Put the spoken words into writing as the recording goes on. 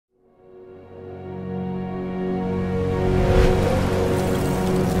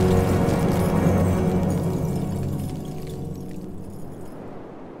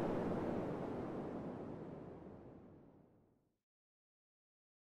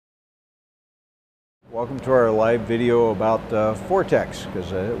Welcome to our live video about 4TEX,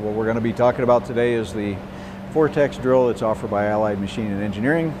 because what we're going to be talking about today is the 4TEX drill that's offered by Allied Machine and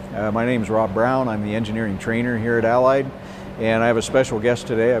Engineering. My name is Rob Brown. I'm the engineering trainer here at Allied, and I have a special guest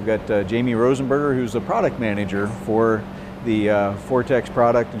today. I've got Jamie Rosenberger, who's the product manager for the 4TEX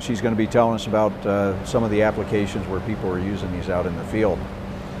product, and she's going to be telling us about some of the applications where people are using these out in the field.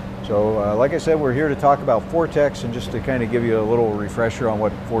 So like I said, we're here to talk about 4TEX, and just to kind of give you a little refresher on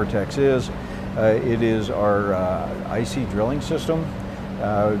what 4TEX is. It is our IC drilling system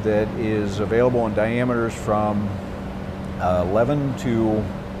that is available in diameters from 11 to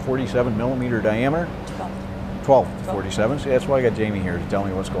 47 millimeter diameter. 12 to 47. So that's why I got Jamie here to tell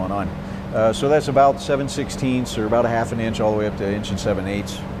me what's going on. So that's about 7/16 or about a half an inch all the way up to 1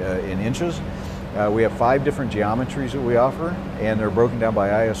 7/8 in inches. We have 5 different geometries that we offer, and they're broken down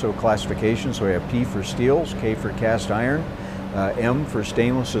by ISO classification. So we have P for steels, K for cast iron, M for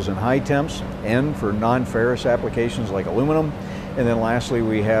stainlesses and high temps, N for non-ferrous applications like aluminum, and then lastly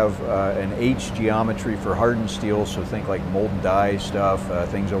we have an H geometry for hardened steel, so think like mold and die stuff,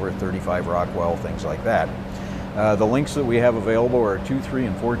 things over 35 Rockwell, things like that. The links that we have available are 2, 3,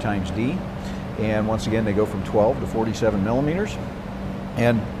 and 4 times D, and once again they go from 12 to 47 millimeters.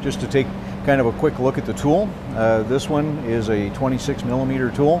 And just to take kind of a quick look at the tool, this one is a 26 millimeter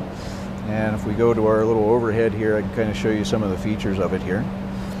tool. And if we go to our little overhead here, I can kind of show you some of the features of it here.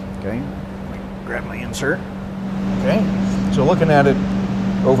 Okay, grab my insert. Okay, so looking at it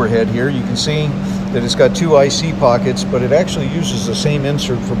overhead here, you can see that it's got 2 IC pockets, but it actually uses the same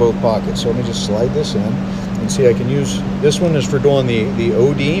insert for both pockets. So let me just slide this in and see, I can use, this one is for doing the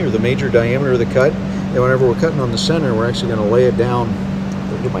OD, or the major diameter of the cut. And whenever we're cutting on the center, we're actually going to lay it down,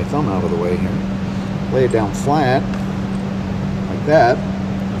 I'll get my thumb out of the way here, lay it down flat, like that,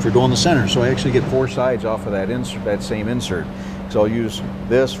 for doing the center. So I actually get 4 sides off of that insert, that same insert. So I'll use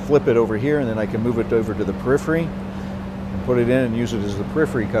this, flip it over here, and then I can move it over to the periphery and put it in and use it as the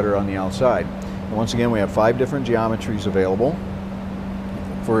periphery cutter on the outside. And once again, we have 5 different geometries available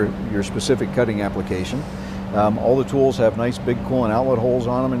for your specific cutting application. All the tools have nice big coolant outlet holes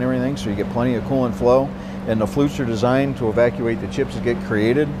on them and everything, so you get plenty of coolant flow. And the flutes are designed to evacuate the chips that get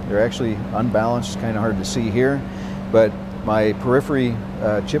created. They're actually unbalanced, it's kind of hard to see here, but my periphery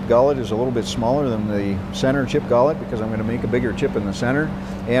chip gullet is a little bit smaller than the center chip gullet because I'm going to make a bigger chip in the center,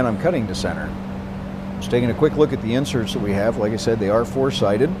 and I'm cutting to center. Just taking a quick look at the inserts that we have, like I said, they are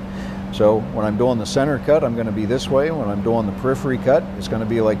 4-sided. So when I'm doing the center cut, I'm going to be this way. When I'm doing the periphery cut, it's going to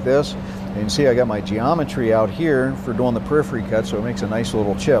be like this. And you can see I got my geometry out here for doing the periphery cut, so it makes a nice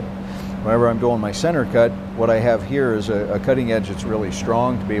little chip. Whenever I'm doing my center cut, what I have here is a cutting edge that's really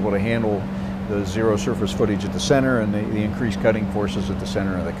strong to be able to handle the zero surface footage at the center and the increased cutting forces at the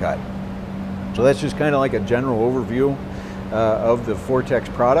center of the cut. So that's just kind of like a general overview of the 4TEX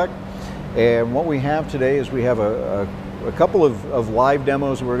product. And what we have today is we have a couple of live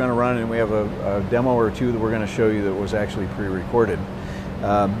demos that we're going to run, and we have a demo or 2 that we're going to show you that was actually pre-recorded.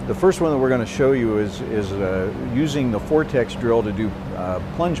 The first one that we're going to show you is using the 4TEX drill to do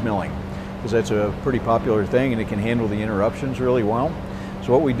plunge milling, because that's a pretty popular thing and it can handle the interruptions really well.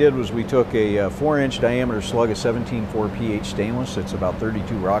 So what we did was we took a 4-inch diameter slug of 17.4 pH stainless, it's about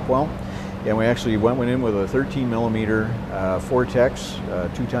 32 Rockwell, and we actually went in with a 13 millimeter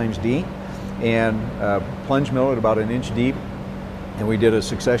 4TEX 2 times D, and plunge mill it about 1 inch deep, and we did a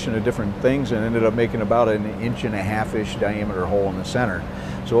succession of different things and ended up making about 1.5-inch diameter hole in the center.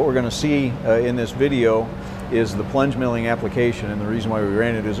 So what we're going to see in this video is the plunge milling application, and the reason why we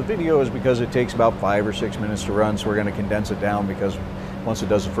ran it as a video is because it takes about 5 or 6 minutes to run, so we're going to condense it down, because once it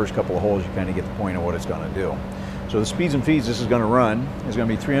does the first couple of holes, you kind of get the point of what it's going to do. So the speeds and feeds this is going to run is going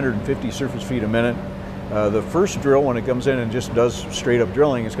to be 350 surface feet a minute. The first drill, when it comes in and just does straight up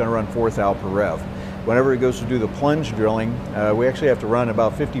drilling, it's going to run 4 thou per rev. Whenever it goes to do the plunge drilling, we actually have to run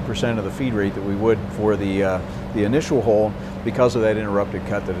about 50% of the feed rate that we would for the initial hole, because of that interrupted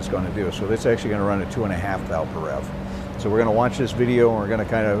cut that it's going to do. So that's actually going to run at 2.5 thou per rev. So we're going to watch this video and we're going to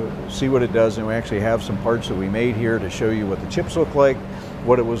kind of see what it does, and we actually have some parts that we made here to show you what the chips look like,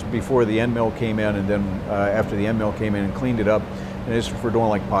 what it was before the end mill came in, and then after the end mill came in and cleaned it up, and it's for doing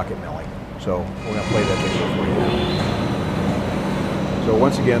like pocket milling. So we're going to play that video for you now. So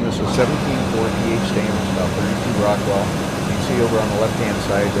once again, this is 17.4 pH stainless, about 32 Rockwell. You can see over on the left-hand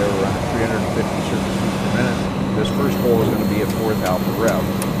side there, we're running 350 surface feet per minute. This first hole is going to be at 4 thou per rev.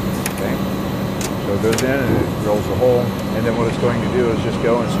 Okay? So it goes in and it drills the hole, and then what it's going to do is just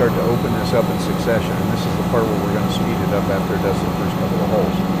go and start to open this up in succession. And this is the part where we're going to speed it up after it does the first couple of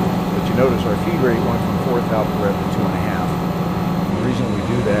holes. But you notice our feed rate went from 4 thou per rev to 2.5. The reason we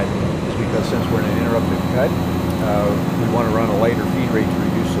do that is because since we're in an interrupted cut, we want to run a lighter feed rate to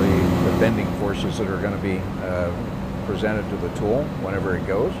reduce the bending forces that are going to be presented to the tool whenever it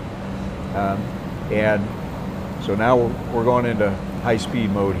goes. And so now we're going into high-speed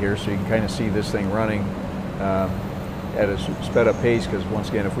mode here, so you can kind of see this thing running at a sped up pace, because once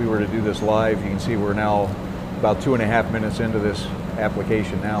again, if we were to do this live, you can see we're now about 2.5 minutes into this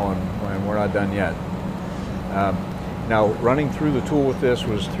application now, and we're not done yet. Now, running through the tool with this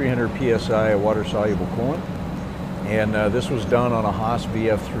was 300 psi of water-soluble coolant, and this was done on a Haas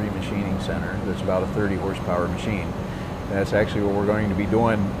VF3 machining center. That's about a 30 horsepower machine. And that's actually what we're going to be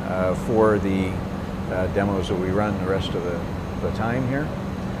doing for the demos that we run the rest of the time here.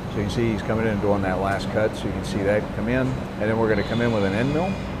 So you can see he's coming in and doing that last cut, so you can see that come in, and then we're going to come in with an end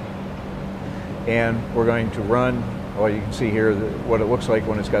mill, and we're going to run, well, you can see here what it looks like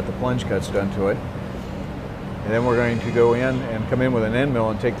when it's got the plunge cuts done to it. And then we're going to go in and come in with an end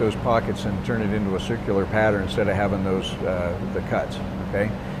mill and take those pockets and turn it into a circular pattern instead of having those the cuts. Okay.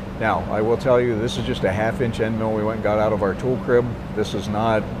 Now I will tell you, this is just a 1/2 inch end mill we went and got out of our tool crib. This is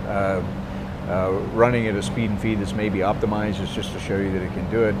not running at a speed and feed that's maybe optimized. It's just to show you that it can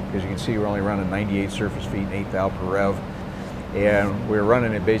do it, because you can see we're only running 98 surface feet and 8 thou per rev, and we're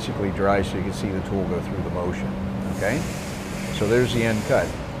running it basically dry, so you can see the tool go through the motion. Okay. So there's the end cut.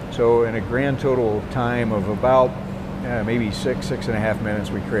 So in a grand total time of about maybe 6.5 minutes,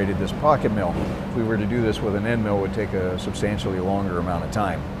 we created this pocket mill. If we were to do this with an end mill, it would take a substantially longer amount of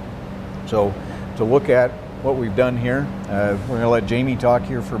time. So to look at what we've done here, we're going to let Jamie talk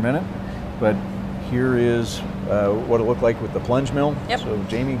here for a minute, but here is what it looked like with the plunge mill. Yep. So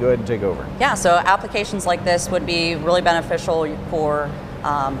Jamie, go ahead and take over. Yeah, so applications like this would be really beneficial for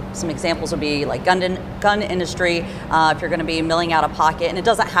some examples would be like gun industry, if you're going to be milling out a pocket, and it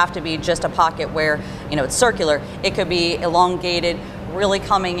doesn't have to be just a pocket where, you know, it's circular. It could be elongated, really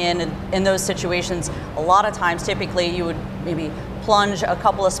coming in those situations. A lot of times, typically, you would maybe plunge a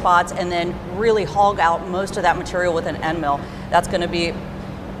couple of spots and then really hog out most of that material with an end mill. That's going to be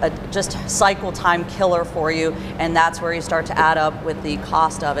just cycle time killer for you, and that's where you start to add up with the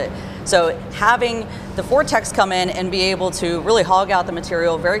cost of it. So having the 4TEX come in and be able to really hog out the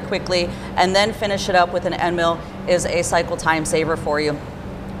material very quickly and then finish it up with an end mill is a cycle time saver for you.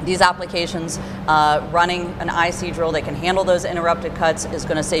 These applications, running an IC drill that can handle those interrupted cuts is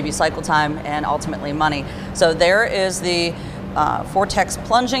going to save you cycle time and ultimately money. So there is the 4TEX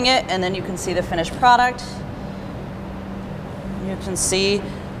plunging it, and then you can see the finished product. You can see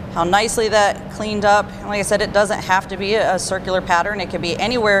how nicely that cleaned up. Like I said, it doesn't have to be a circular pattern. It could be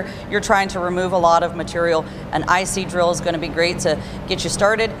anywhere you're trying to remove a lot of material. An IC drill is going to be great to get you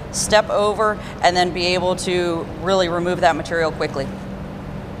started, step over, and then be able to really remove that material quickly.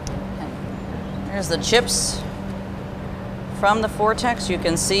 There's the chips from the 4TEX. You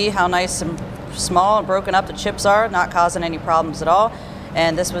can see how nice and small and broken up the chips are, not causing any problems at all.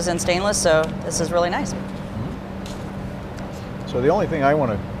 And this was in stainless, so this is really nice. So the only thing I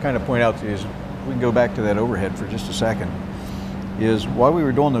want to kind of point out to you is, we can go back to that overhead for just a second, is while we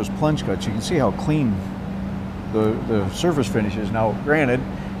were doing those plunge cuts, you can see how clean the surface finish is. Now, granted,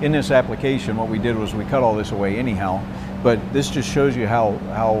 in this application, what we did was we cut all this away anyhow, but this just shows you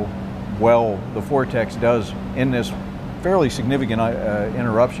how well the 4TEX does in this fairly significant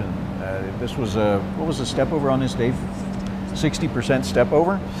interruption. This was, what was the step over on this, Dave? 60% step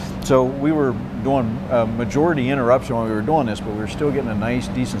over. So we were doing a majority interruption while we were doing this, but we were still getting a nice,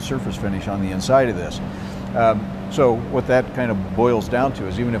 decent surface finish on the inside of this. So what that kind of boils down to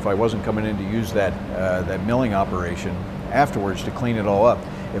is, even if I wasn't coming in to use that milling operation afterwards to clean it all up,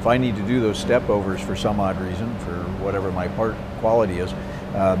 if I need to do those step overs for some odd reason, for whatever my part quality is,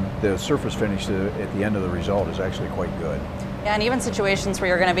 the surface finish at the end of the result is actually quite good. Yeah, and even situations where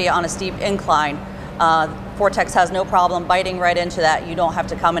you're going to be on a steep incline, 4TEX has no problem biting right into that. You don't have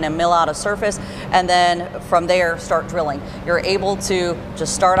to come in and mill out a surface and then from there start drilling. You're able to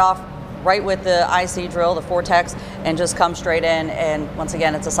just start off right with the IC drill, the 4TEX, and just come straight in, and once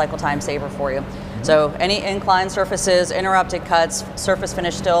again, it's a cycle time saver for you. So any inclined surfaces, interrupted cuts, surface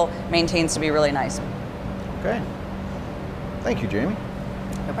finish still maintains to be really nice. Okay. Thank you, Jamie.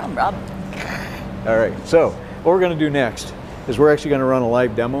 No problem, Rob. All right, so what we're going to do next is we're actually going to run a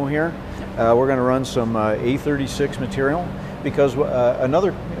live demo here. We're going to run some A36 material, because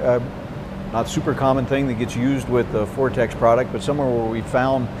another not super common thing that gets used with the 4TEX product, but somewhere where we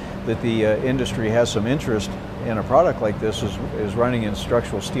found that the industry has some interest in a product like this is running in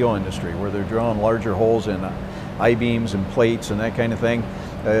structural steel industry, where they're drilling larger holes in I-beams and plates and that kind of thing.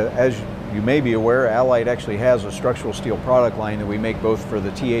 As you may be aware, Allied actually has a structural steel product line that we make both for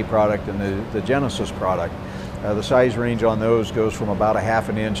the TA product and the Genesis product. The size range on those goes from about a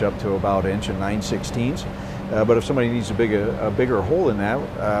 1/2 inch up to about 1 9/16. But if somebody needs a bigger hole in that,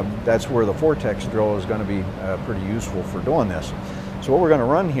 that's where the 4TEX drill is going to be pretty useful for doing this. So what we're going to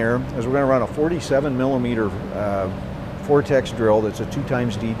run here is we're going to run a 47 millimeter 4TEX drill that's a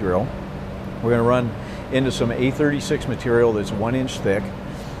 2x D drill. We're going to run into some A36 material that's 1 inch thick.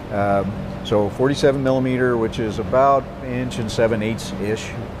 So 47 millimeter, which is about 1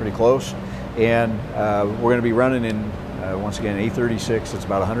 7/8" pretty close. And we're going to be running in, once again, A36. It's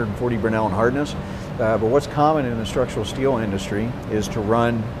about 140 Brinell in hardness. But what's common in the structural steel industry is to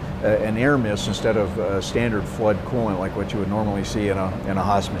run an air mist instead of standard flood coolant like what you would normally see in a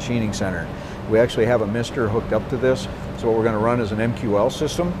Haas machining center. We actually have a mister hooked up to this. So what we're going to run is an MQL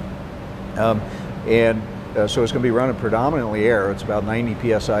system. So it's going to be running predominantly air. It's about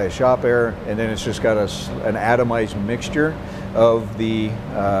 90 psi of shop air, and then it's just got an atomized mixture of the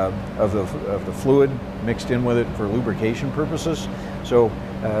fluid mixed in with it for lubrication purposes. So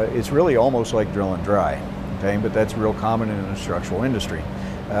it's really almost like drilling dry, okay? But that's real common in the structural industry.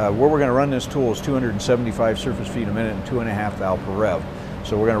 Where we're going to run this tool is 275 surface feet a minute and 2.5 thou per rev.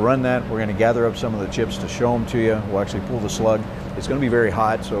 So we're going to run that. We're going to gather up some of the chips to show them to you. We'll actually pull the slug. It's going to be very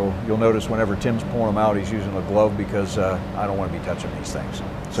hot, so you'll notice whenever Tim's pulling them out, he's using a glove because I don't want to be touching these things.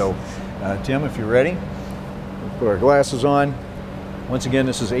 So Tim, if you're ready, we'll put our glasses on. Once again,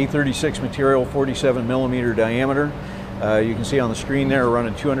 this is A36 material, 47 millimeter diameter. You can see on the screen there, we're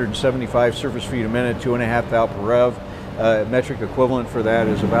running 275 surface feet a minute, 2.5 thou per rev. Metric equivalent for that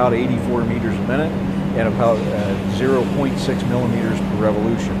is about 84 meters a minute and about 0.6 millimeters per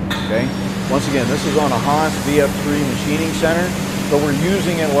revolution, okay? Once again, this is on a Haas VF3 machining center, but we're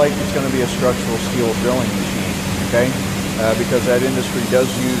using it like it's going to be a structural steel drilling machine, okay? Because that industry does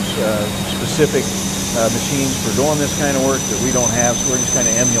use specific machines for doing this kind of work that we don't have, so we're just kind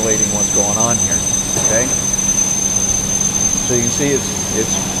of emulating what's going on here, okay? So you can see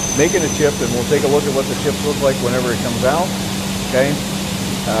it's making a chip, and we'll take a look at what the chips look like whenever it comes out, okay?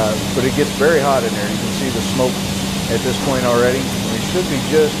 But it gets very hot in there. You can see the smoke at this point already. We should be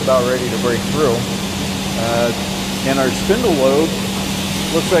just about ready to break through. And our spindle load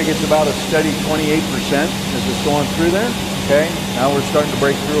looks like it's about a steady 28% as it's going through there, okay? Now we're starting to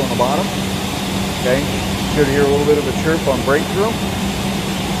break through on the bottom, okay? Should hear a little bit of a chirp on breakthrough,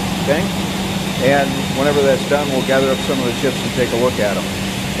 okay? And whenever that's done, we'll gather up some of the chips and take a look at them,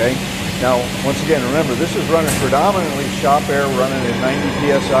 okay? Now, once again, remember, this is running predominantly shop air, running at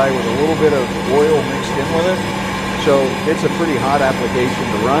 90 psi with a little bit of oil mixed in with it. So it's a pretty hot application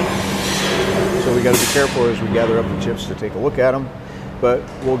to run. So we got to be careful as we gather up the chips to take a look at them. But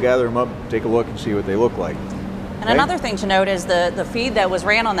we'll gather them up, take a look, and see what they look like. And another thing to note is the feed that was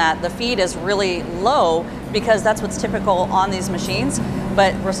ran on that, the feed is really low because that's what's typical on these machines,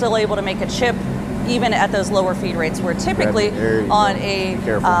 but we're still able to make a chip even at those lower feed rates. We're typically on a,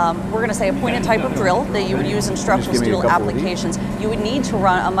 we're going to say a pointed type of drill that you would use in structural steel applications. You would need to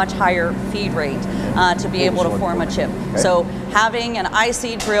run a much higher feed rate to be able to form a chip. Okay. So having an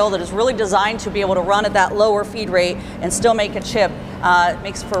IC drill that is really designed to be able to run at that lower feed rate and still make a chip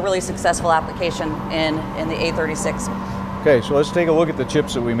makes for a really successful application in the A36. Okay, so let's take a look at the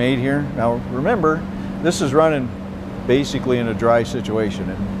chips that we made here. Now remember, this is running basically in a dry situation,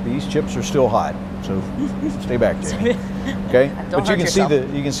 and these chips are still hot. So stay back, Jamie. Okay, but you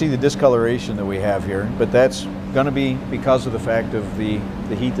can see the discoloration that we have here, but that's going to be because of the fact of the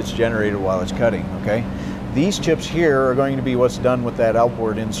heat that's generated while it's cutting. Okay, these chips here are going to be what's done with that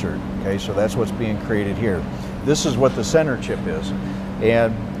outboard insert. Okay, so that's what's being created here. This is what the center chip is,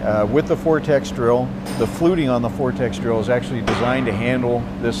 and with the 4TEX drill, the fluting on the 4TEX drill is actually designed to handle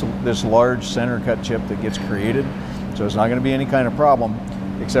this large center cut chip that gets created. So it's not going to be any kind of problem,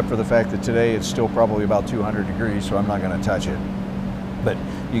 except for the fact that today it's still probably about 200 degrees, so I'm not going to touch it. But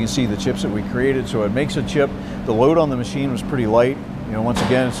you can see the chips that we created, so it makes a chip. The load on the machine was pretty light. You know, once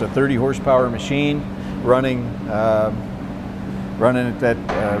again, it's a 30 horsepower machine running at that,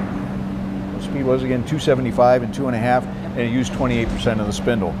 what speed was it again? 275 and 2.5, and it used 28% of the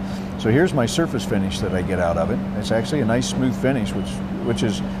spindle. So here's my surface finish that I get out of it. It's actually a nice smooth finish, which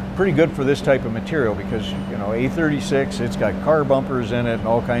is pretty good for this type of material because, you know, A36, it's got car bumpers in it and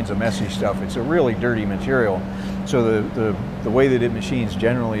all kinds of messy stuff. It's a really dirty material. So the way that it machines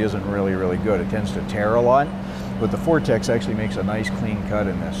generally isn't really good. It tends to tear a lot, but the 4TEX actually makes a nice clean cut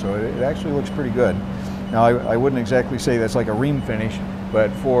in this. So it actually looks pretty good. Now I wouldn't exactly say that's like a ream finish,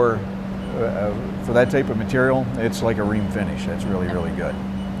 but for that type of material, it's like a ream finish. That's really good.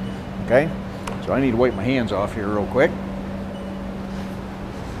 Okay, so I need to wipe my hands off here real quick.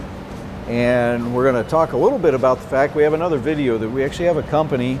 And we're going to talk a little bit about the fact we have another video that we actually have a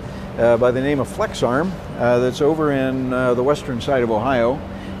company by the name of FlexBEAM that's over in the western side of Ohio,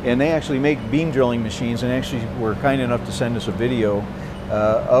 and they actually make beam drilling machines, and actually were kind enough to send us a video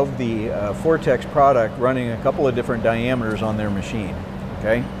of the 4TEX product running a couple of different diameters on their machine.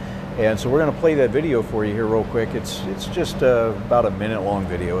 Okay, and so we're going to play that video for you here real quick. It's just about a minute long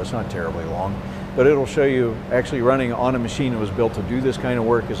video. It's not terribly long, but it'll show you actually running on a machine that was built to do this kind of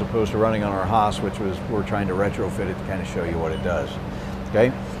work, as opposed to running on our Haas, which we're trying to retrofit it to kind of show you what it does.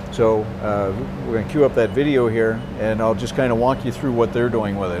 Okay, so we're going to cue up that video here, and I'll just kind of walk you through what they're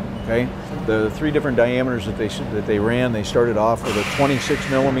doing with it. Okay, the 3 different diameters that they ran, they started off with a 26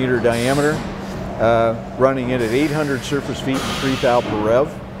 millimeter diameter, running it at 800 surface feet and 3 thou per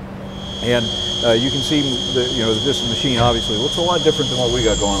rev. And you can see this machine obviously looks a lot different than what we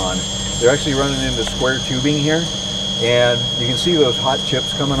got going on. They're actually running into square tubing here, and you can see those hot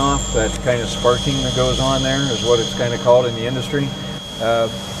chips coming off. That kind of sparking that goes on there is what it's kind of called in the industry.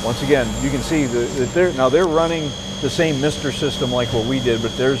 Once again, you can see that they're running the same mister system like what we did,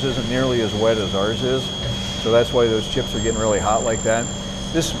 but theirs isn't nearly as wet as ours is. So that's why those chips are getting really hot like that.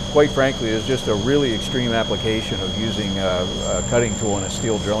 This, quite frankly, is just a really extreme application of using a cutting tool in a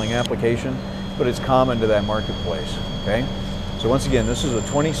steel drilling application, but it's common to that marketplace. Okay, so once again, this is a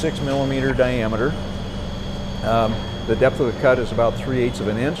 26 millimeter diameter. The depth of the cut is about 3/8 of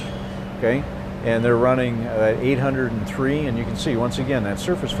an inch. Okay, and they're running at 803, and you can see once again that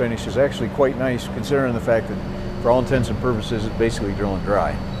surface finish is actually quite nice, considering the fact that for all intents and purposes it's basically drilling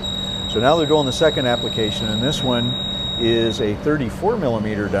dry. So now they're doing the second application, and this one is a 34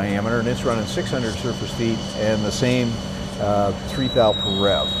 millimeter diameter, and it's running 600 surface feet and the same 3 thou per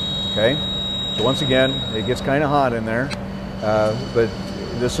rev. Okay, so once again, it gets kind of hot in there, but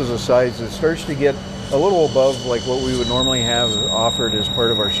this is a size that starts to get a little above like what we would normally have offered as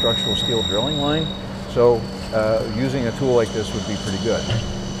part of our structural steel drilling line. So using a tool like this would be pretty good.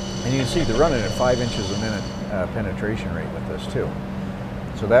 And you can see they're running at 5 inches a minute penetration rate with this too.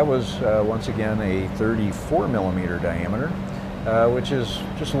 So that was once again a 34 millimeter diameter, which is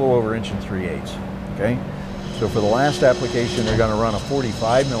just a little over 1 3/8 inches. Okay, so for the last application, they're going to run a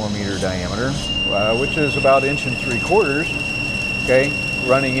 45 millimeter diameter, which is about 1 3/4 inches. Okay,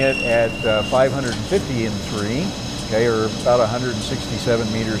 running it at 550 in 3, okay, or about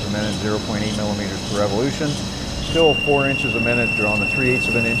 167 meters a minute, 0.8 millimeters per revolution. Still 4 inches a minute. They're on the 3/8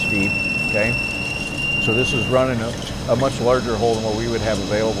 of an inch deep. Okay, so this is running a much larger hole than what we would have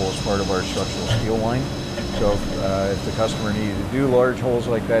available as part of our structural steel line. So if the customer needed to do large holes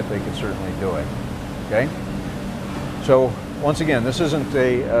like that, they could certainly do it. Okay, so once again, this isn't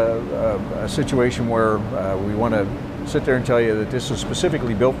a situation where we want to sit there and tell you that this is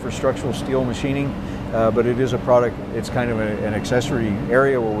specifically built for structural steel machining, but it is a product. It's kind of an accessory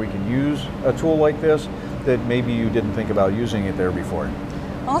area where we can use a tool like this that maybe you didn't think about using it there before.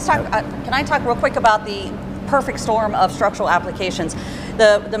 Well, let's talk. Can I talk real quick about the perfect storm of structural applications?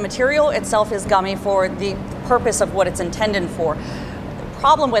 The material itself is gummy for the purpose of what it's intended for. The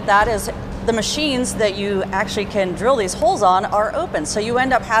problem with that is the machines that you actually can drill these holes on are open, so you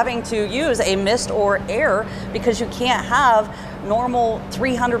end up having to use a mist or air because you can't have normal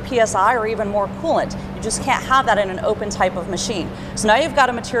 300 psi or even more coolant. You just can't have that in an open type of machine. So now you've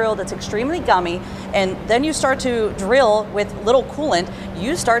got a material that's extremely gummy, and then you start to drill with little coolant,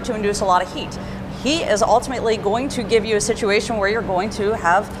 you start to induce a lot of heat. Heat is ultimately going to give you a situation where you're going to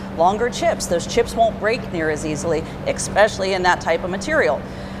have longer chips. Those chips won't break near as easily, especially in that type of material.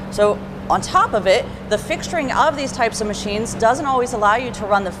 So on top of it, the fixturing of these types of machines doesn't always allow you to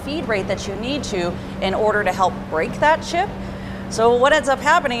run the feed rate that you need to in order to help break that chip. So what ends up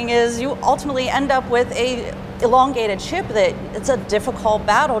happening is you ultimately end up with a elongated chip that it's a difficult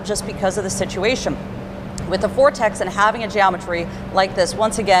battle just because of the situation. With the 4TEX and having a geometry like this,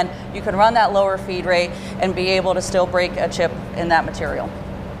 once again, you can run that lower feed rate and be able to still break a chip in that material.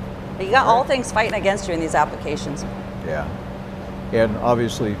 But you got all things fighting against you in these applications. Yeah. And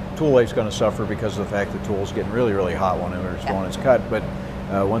obviously, tool life's going to suffer because of the fact that tool's getting really, really hot whenever it's doing its cut. But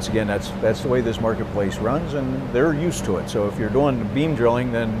once again, that's the way this marketplace runs, and they're used to it. So if you're doing beam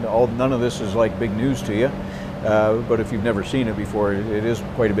drilling, then none of this is like big news to you. But if you've never seen it before, it is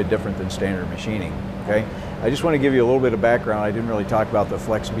quite a bit different than standard machining. Okay, I just want to give you a little bit of background. I didn't really talk about the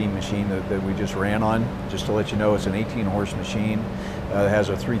FlexBEAM machine that we just ran on. Just to let you know, it's an 18-horse machine. It has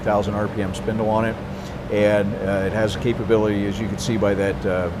a 3,000 RPM spindle on it. And it has the capability, as you can see by that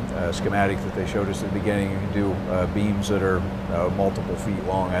schematic that they showed us at the beginning, you can do beams that are multiple feet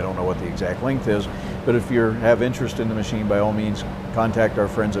long. I don't know what the exact length is, but if you have interest in the machine, by all means, contact our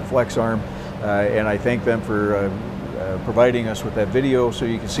friends at FlexArm. And I thank them for providing us with that video so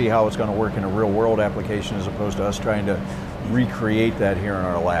you can see how it's going to work in a real world application as opposed to us trying to recreate that here in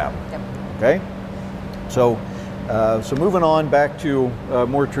our lab. Yep. Okay? So So moving on back to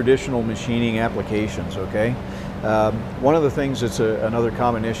more traditional machining applications, okay? One of the things that's another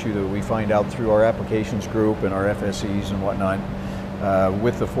common issue that we find out through our applications group and our FSEs and whatnot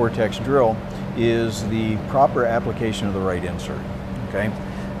with the 4TEX drill is the proper application of the right insert, okay?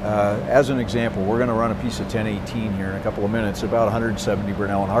 As an example, we're going to run a piece of 1018 here in a couple of minutes, about 170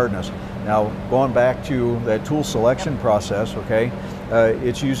 Bernal in hardness. Now, going back to that tool selection process, okay,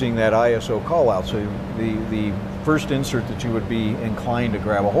 it's using that ISO call out. So the first insert that you would be inclined to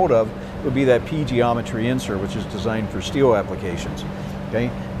grab a hold of would be that P geometry insert, which is designed for steel applications.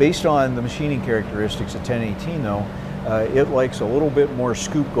 Okay, based on the machining characteristics of 1018 though, it likes a little bit more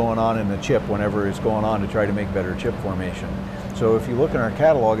scoop going on in the chip whenever it's going on to try to make better chip formation. So if you look in our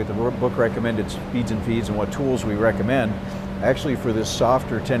catalog at the book recommended speeds and feeds and what tools we recommend, actually for this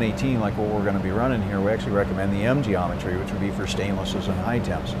softer 1018 like what we're going to be running here, we actually recommend the M geometry, which would be for stainlesses and high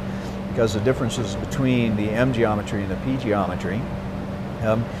temps, because the differences between the M geometry and the P geometry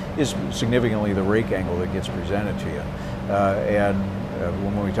is significantly the rake angle that gets presented to you.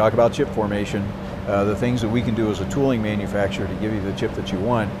 When we talk about chip formation, the things that we can do as a tooling manufacturer to give you the chip that you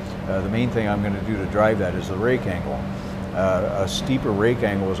want, the main thing I'm going to do to drive that is the rake angle. A steeper rake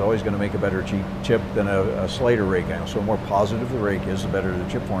angle is always going to make a better chip than a slighter rake angle. So the more positive the rake is, the better the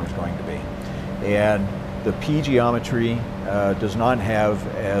chip form is going to be. And the P geometry does not have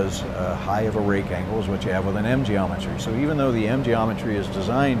as high of a rake angle as what you have with an M geometry. So even though the M geometry is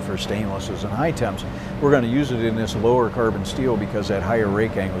designed for stainlesses and high temps, we're going to use it in this lower carbon steel because that higher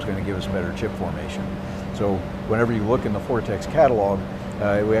rake angle is going to give us better chip formation. So whenever you look in the 4TEX catalog,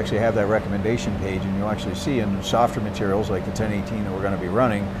 we actually have that recommendation page, and you'll actually see in softer materials like the 1018 that we're going to be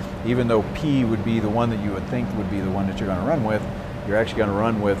running, even though P would be the one that you would think would be the one that you're going to run with, you're actually going to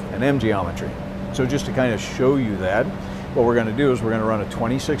run with an M geometry. So just to kind of show you that, what we're going to do is we're going to run a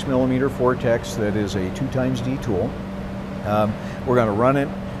 26 millimeter 4TEX that is a 2x D tool. We're going to run it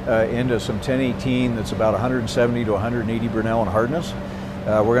into some 1018 that's about 170 to 180 Bernal in hardness.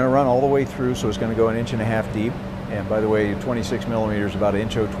 We're going to run all the way through, so it's going to go 1.5 inches deep. And by the way, 26 millimeters is about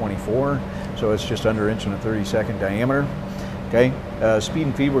 1.024 inch, so it's just under 1.32 inch diameter. Okay, speed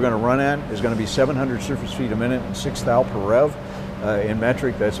and feed we're going to run at is going to be 700 surface feet a minute and 6 thou per rev. In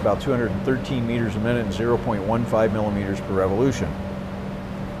metric, that's about 213 meters a minute and 0.15 millimeters per revolution.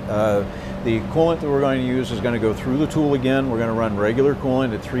 The coolant that we're going to use is going to go through the tool again. We're going to run regular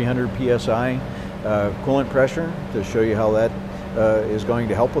coolant at 300 psi coolant pressure to show you how that is going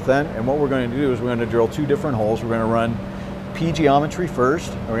to help with that. And what we're going to do is we're going to drill 2 different holes. We're going to run P geometry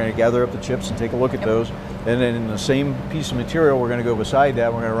first. We're going to gather up the chips and take a look at those. And then in the same piece of material, we're going to go beside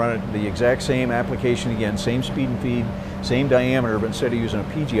that. We're going to run it the exact same application again, same speed and feed, same diameter, but instead of using a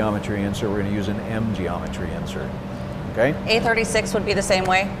P geometry insert, we're going to use an M geometry insert. Okay? A36 would be the same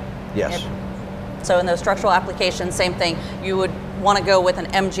way? Yes. So in those structural applications, same thing. You would want to go with an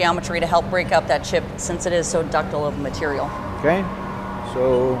M geometry to help break up that chip since it is so ductile of a material. Okay,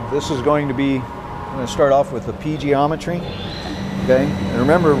 so this is going to be, I'm going to start off with the P geometry. Okay, and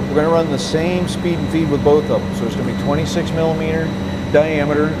remember, we're going to run the same speed and feed with both of them. So it's going to be 26 millimeter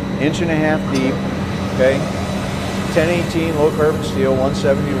diameter, 1.5 inches deep. Okay, 1018 low carbon steel,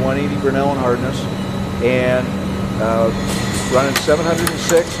 170 to 180 Bernal in hardness, and running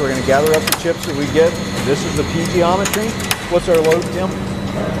 706. We're going to gather up the chips that we get. This is the P geometry. What's our load, Tim?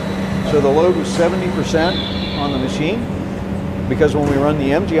 So the load was 70% on the machine. Because when we run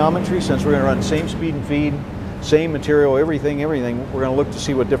the M geometry, since we're going to run same speed and feed, same material, everything, we're going to look to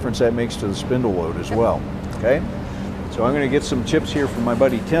see what difference that makes to the spindle load as well. Okay, so I'm going to get some chips here from my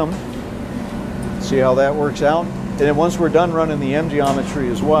buddy Tim, see how that works out. And then once we're done running the M geometry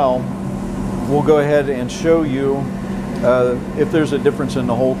as well, we'll go ahead and show you if there's a difference in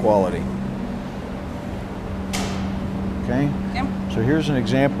the hole quality. Okay. Yep. So here's an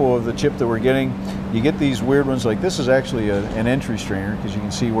example of the chip that we're getting. You get these weird ones, like this is actually an entry strainer because you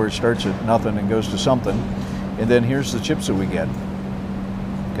can see where it starts at nothing and goes to something. And then here's the chips that we get.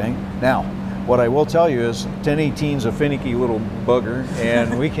 Okay. Now, what I will tell you is 1018 is a finicky little bugger,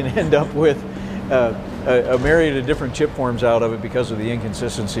 and we can end up with a myriad of different chip forms out of it because of the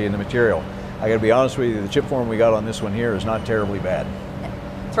inconsistency in the material. I got to be honest with you, the chip form we got on this one here is not terribly bad.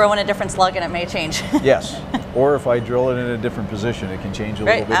 Throw in a different slug and it may change. Yes, or if I drill it in a different position, it can change a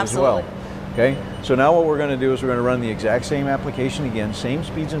little bit as well. Okay, so now what we're going to do is we're going to run the exact same application again, same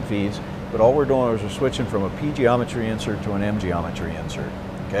speeds and feeds, but all we're doing is we're switching from a P geometry insert to an M geometry insert.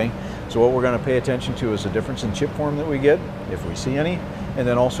 Okay, so what we're going to pay attention to is the difference in chip form that we get, if we see any, and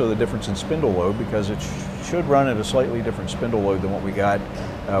then also the difference in spindle load, because it should run at a slightly different spindle load than what we got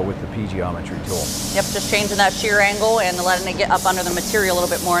with the P geometry tool. Yep, just changing that shear angle and letting it get up under the material a little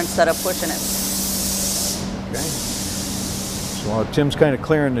bit more instead of pushing it. Okay. So while Tim's kind of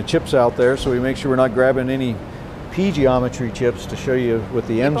clearing the chips out there, so we make sure we're not grabbing any P geometry chips to show you with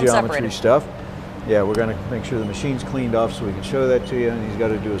the M geometry stuff. Yeah, we're going to make sure the machine's cleaned off so we can show that to you. And he's got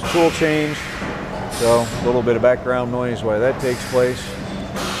to do his tool change. So a little bit of background noise while that takes place.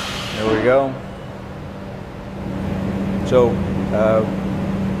 There we go. So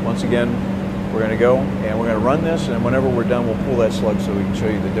once again, we're going to go and we're going to run this, and whenever we're done, we'll pull that slug so we can show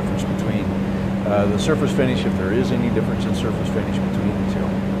you the difference between the surface finish, if there is any difference in surface finish between the two.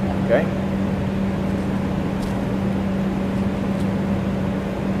 Okay?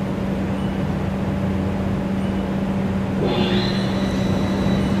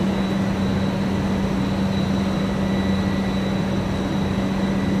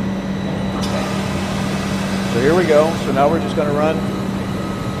 So here we go. So now we're just going to run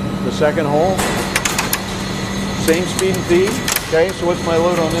the second hole. Same speed and feed. Okay, so what's my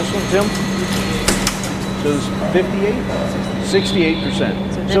load on this one, Tim? So it's 58?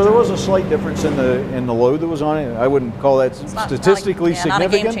 68%. So there was a slight difference in the load that was on it. I wouldn't call that statistically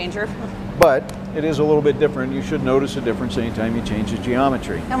significant. Not a game changer. But it is a little bit different. You should notice a difference anytime you change the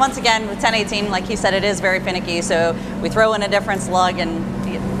geometry. And once again, with 1018, like he said, it is very finicky. So we throw in a different slug, and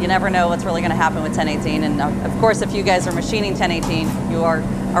you never know what's really going to happen with 1018. And of course, if you guys are machining 1018, you are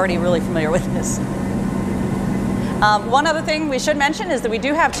already really familiar with this. One other thing we should mention is that we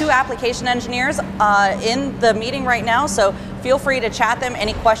do have 2 application engineers in the meeting right now, so feel free to chat them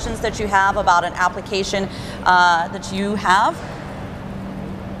any questions that you have about an application that you have.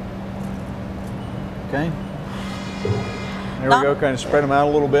 Okay. There we go, kind of spread them out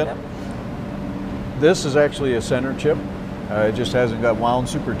a little bit. Yep. This is actually a center chip. It just hasn't got wound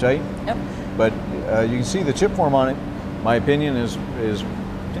super tight. Yep. But you can see the chip form on it, my opinion, is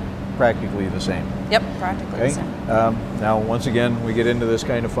practically the same. Yep, practically the same. Now, once again, we get into this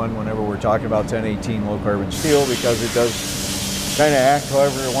kind of fun whenever we're talking about 1018 low carbon steel, because it does kind of act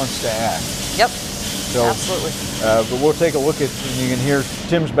however it wants to act. Yep, so, absolutely. But we'll take a look at, and you can hear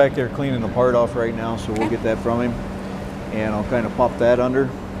Tim's back there cleaning the part off right now, so we'll get that from him. And I'll kind of pop that under.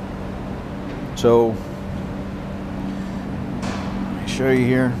 So, let me show you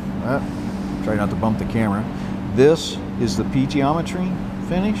here. Try not to bump the camera. This is the P geometry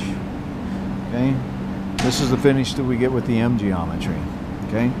finish. Okay, this is the finish that we get with the M geometry.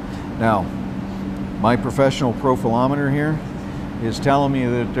 Okay, now my professional profilometer here is telling me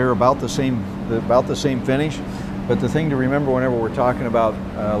that they're about the same finish. But the thing to remember whenever we're talking about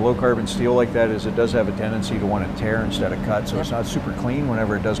low carbon steel like that is it does have a tendency to want to tear instead of cut, so it's not super clean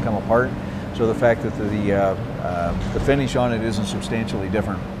whenever it does come apart. So the fact that the finish on it isn't substantially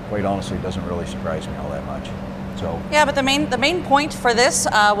different, quite honestly, doesn't really surprise me all that much. So. Yeah, but the main point for this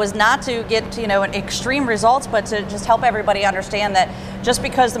was not to get an extreme results, but to just help everybody understand that just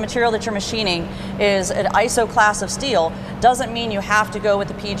because the material that you're machining is an ISO class of steel doesn't mean you have to go with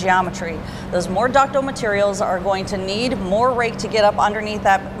the P geometry. Those more ductile materials are going to need more rake to get up underneath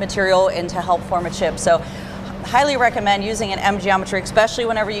that material and to help form a chip. So highly recommend using an M geometry, especially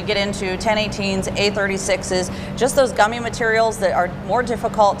whenever you get into 1018s, A36s, just those gummy materials that are more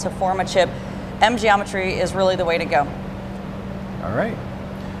difficult to form a chip. M geometry is really the way to go. All right.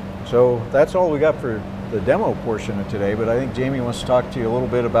 So that's all we got for the demo portion of today, but I think Jamie wants to talk to you a little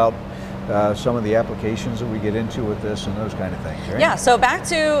bit about some of the applications that we get into with this and those kind of things, right? Yeah, so back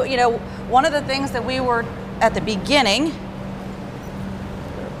to, one of the things that we were at the beginning,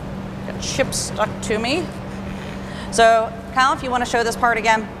 got a chip stuck to me. So Kyle, if you want to show this part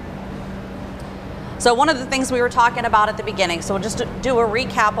again. So one of the things we were talking about at the beginning, so we'll just do a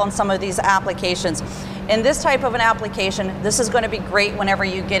recap on some of these applications. In this type of an application, this is going to be great whenever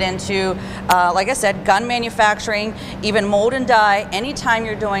you get into, like I said, gun manufacturing, even mold and die, anytime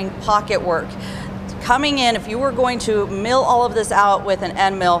you're doing pocket work. Coming in, if you were going to mill all of this out with an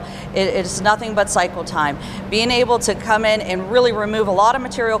end mill, it's nothing but cycle time. Being able to come in and really remove a lot of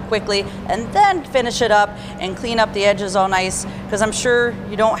material quickly and then finish it up and clean up the edges all nice, because I'm sure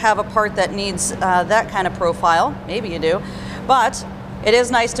you don't have a part that needs that kind of profile. Maybe you do, but it is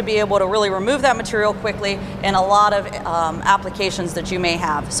nice to be able to really remove that material quickly in a lot of applications that you may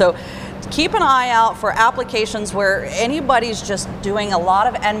have. So keep an eye out for applications where anybody's just doing a lot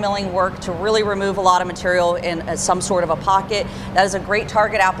of end milling work to really remove a lot of material in some sort of a pocket. That is a great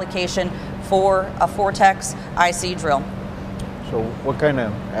target application for a 4TEX IC drill. So what kind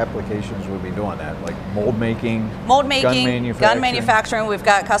of applications would be doing that? Like mold making, gun manufacturing. We've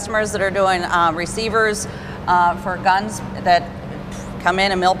got customers that are doing receivers for guns that come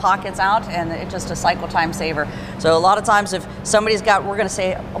in and mill pockets out, and it's just a cycle time saver. So a lot of times if somebody's got, we're going to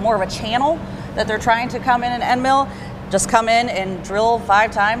say, more of a channel that they're trying to come in and end mill, Just come in and drill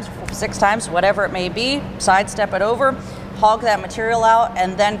 5 times, 6 times, whatever it may be, sidestep it over, hog that material out,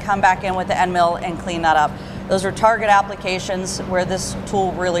 and then come back in with the end mill and clean that up. Those are target applications where this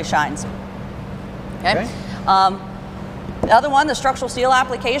tool really shines. Okay. The other one, the structural steel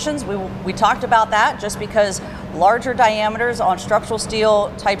applications, we talked about that just because larger diameters on structural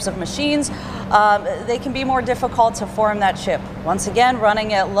steel types of machines, they can be more difficult to form that chip. Once again,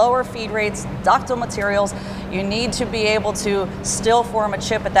 running at lower feed rates, ductile materials, you need to be able to still form a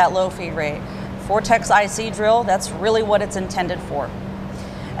chip at that low feed rate. 4TEX IC drill, that's really what it's intended for.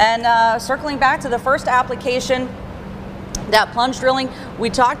 And circling back to the first application, that plunge drilling,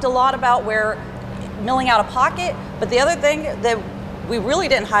 we talked a lot about where milling out a pocket, but the other thing that we really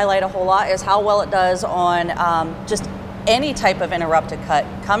didn't highlight a whole lot is how well it does on just any type of interrupted cut.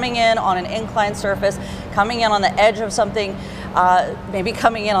 Coming in on an inclined surface, coming in on the edge of something, maybe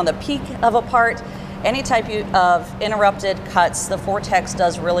coming in on the peak of a part, any type of interrupted cuts, the 4TEX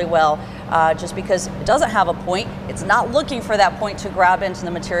does really well, just because it doesn't have a point. It's not looking for that point to grab into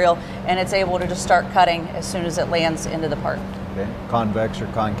the material, and it's able to just start cutting as soon as it lands into the part. Okay. Convex or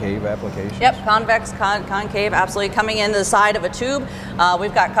concave applications? Yep, convex, concave, absolutely. Coming into the side of a tube,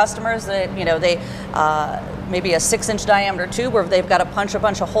 we've got customers that, you know, they maybe a 6-inch diameter tube where they've got to punch a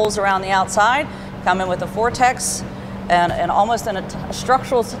bunch of holes around the outside, come in with a 4TEX, and almost in a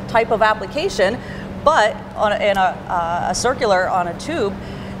structural type of application, but in a circular on a tube,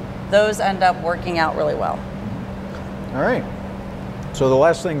 those end up working out really well. All right. So the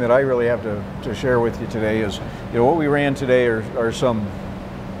last thing that I really have to share with you today is, you know, what we ran today are some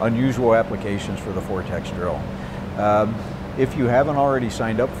unusual applications for the 4TEX drill. If you haven't already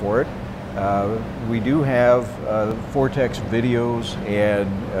signed up for it, we do have 4TEX videos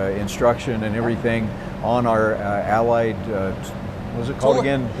and instruction and everything on our Allied, what was it called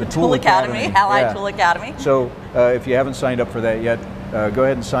again? The Tool Academy, Allied Tool Academy. So if you haven't signed up for that yet, go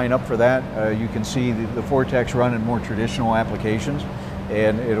ahead and sign up for that. You can see the 4TEX run in more traditional applications,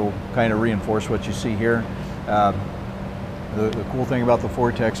 and it'll kind of reinforce what you see here. The cool thing about the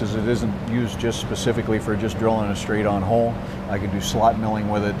 4TEX is it isn't used just specifically for just drilling a straight on hole. I can do slot milling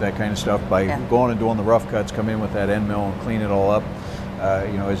with it, that kind of stuff, by going and doing the rough cuts, come in with that end mill and clean it all up.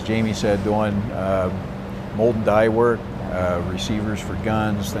 You know, as Jamie said, doing mold and die work, receivers for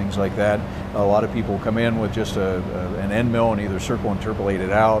guns, things like that. A lot of people come in with just an end mill and either circle interpolate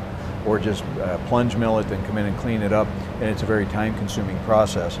it out or just plunge mill it, then come in and clean it up, and it's a very time-consuming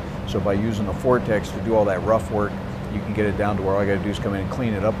process. So by using the 4TEX to do all that rough work, you can get it down to where all I got to do is come in and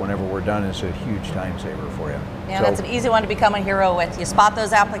clean it up whenever we're done. It's a huge time saver for you. Yeah, so that's an easy one to become a hero with. You spot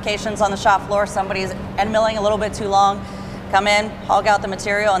those applications on the shop floor, somebody's end milling a little bit too long, come in, hog out the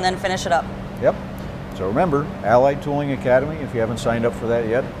material, and then finish it up. Yep. So remember, Allied Tooling Academy, if you haven't signed up for that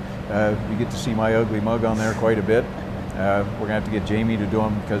yet, you get to see my ugly mug on there quite a bit. We're going to have to get Jamie to do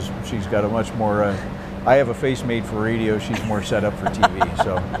them because she's got a much more, I have a face made for radio, she's more set up for TV.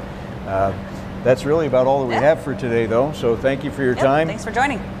 So that's really about all that we have for today, though. So thank you for your time. Thanks for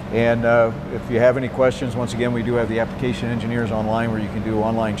joining. And if you have any questions, once again, we do have the application engineers online where you can do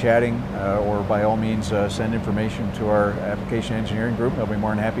online chatting, or by all means send information to our application engineering group. They'll be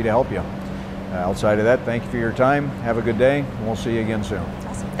more than happy to help you. Outside of that, thank you for your time. Have a good day, and we'll see you again soon.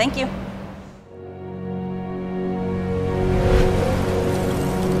 Awesome. Thank you.